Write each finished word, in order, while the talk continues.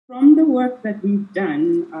From the work that we've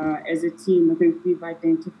done as a team, I think we've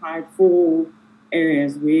identified four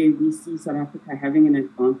areas where we see South Africa having an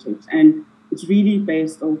advantage. And it's really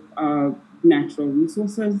based off natural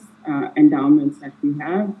resources, endowments that we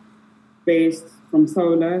have, based from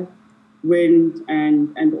solar, wind,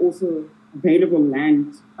 and also available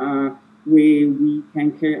land where we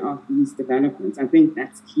can carry out these developments. I think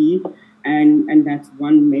that's key, and that's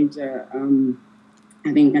one major,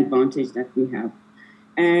 I think, advantage that we have.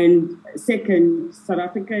 And second, South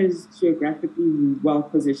Africa is geographically well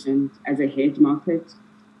positioned as a hedge market,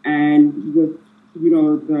 and with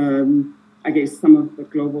I guess some of the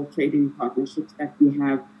global trading partnerships that we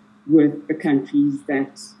have with the countries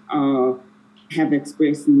that have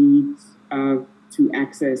expressed needs to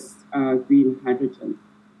access green hydrogen.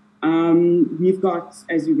 We've got,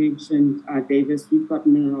 as you mentioned, Davis, we've got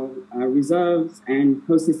mineral reserves and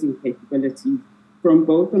processing capabilities from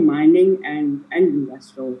both the mining and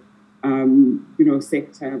industrial,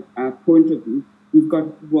 sector point of view. We've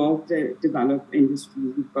got well-developed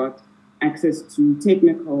industries. We've got access to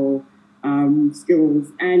technical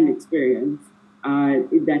skills and experience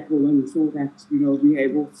that will ensure that we're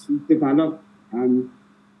able to develop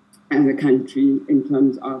as a country in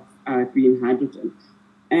terms of green hydrogen.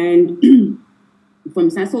 And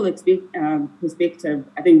from Sasol perspective,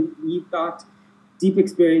 I think we've got deep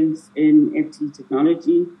experience in FT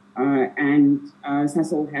technology, and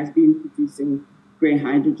Sasol has been producing grey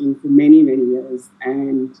hydrogen for many, many years.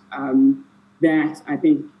 And that, I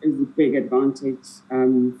think, is a big advantage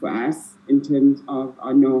for us in terms of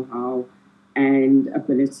our know-how and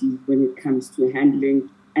abilities when it comes to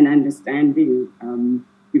handling and understanding,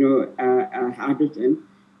 hydrogen.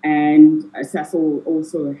 And Sasol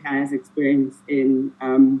also has experience in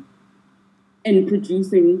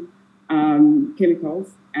producing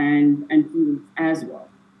chemicals and fuels as well.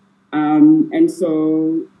 And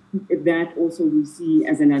so that also we see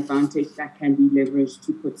as an advantage that can be leveraged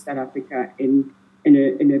to put South Africa in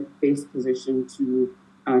a best position to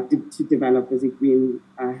develop as a green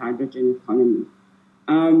hydrogen economy.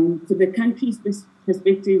 So the country's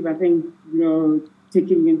perspective, I think,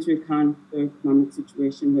 taking into account the economic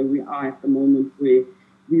situation where we are at the moment, where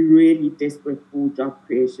we're really desperate for job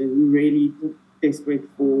creation, we're really desperate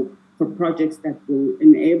for projects that will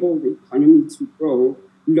enable the economy to grow,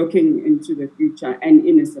 looking into the future and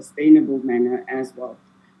in a sustainable manner as well.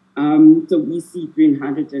 So we see green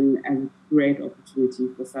hydrogen as a great opportunity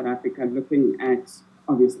for South Africa, looking at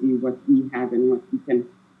obviously what we have and what we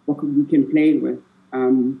can play with,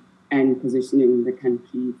 and positioning the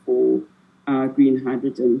country for green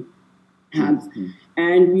hydrogen hubs. Mm-hmm.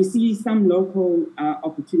 And we see some local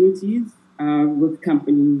opportunities with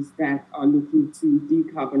companies that are looking to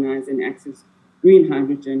decarbonize and access green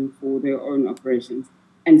hydrogen for their own operations.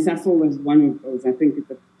 And Sasol is one of those. I think at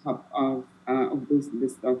the top of this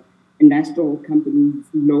list of industrial companies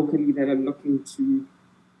locally that are looking to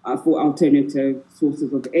for alternative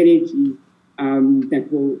sources of energy that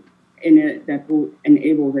will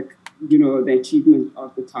enable the achievement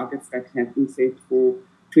of the targets that have been set for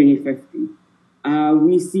 2050.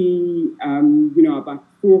 We see, about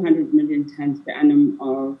 400 million tons per annum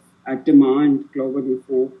of demand globally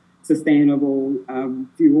for sustainable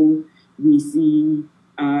fuel. We see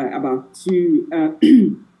about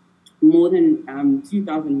more than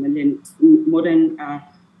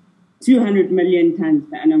 200 million tons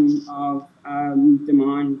per annum of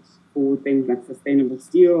demand for things like sustainable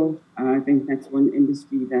steel. I think that's one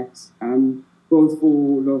industry that both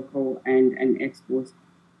for local and exports.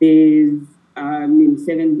 There's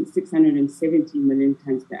 670 million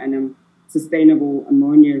tons per annum sustainable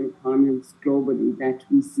ammonia requirements globally that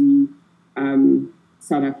we see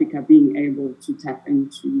South Africa being able to tap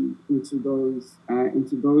into those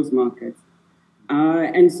markets.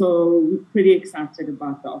 And so we're pretty excited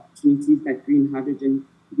about the opportunities that green hydrogen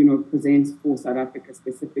presents for South Africa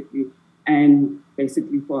specifically, and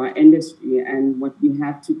basically for our industry, and what we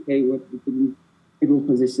have to play with. We believe it will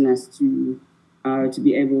position us to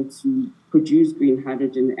be able to produce green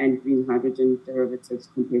hydrogen and green hydrogen derivatives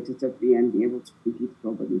competitively and be able to compete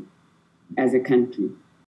globally as a country.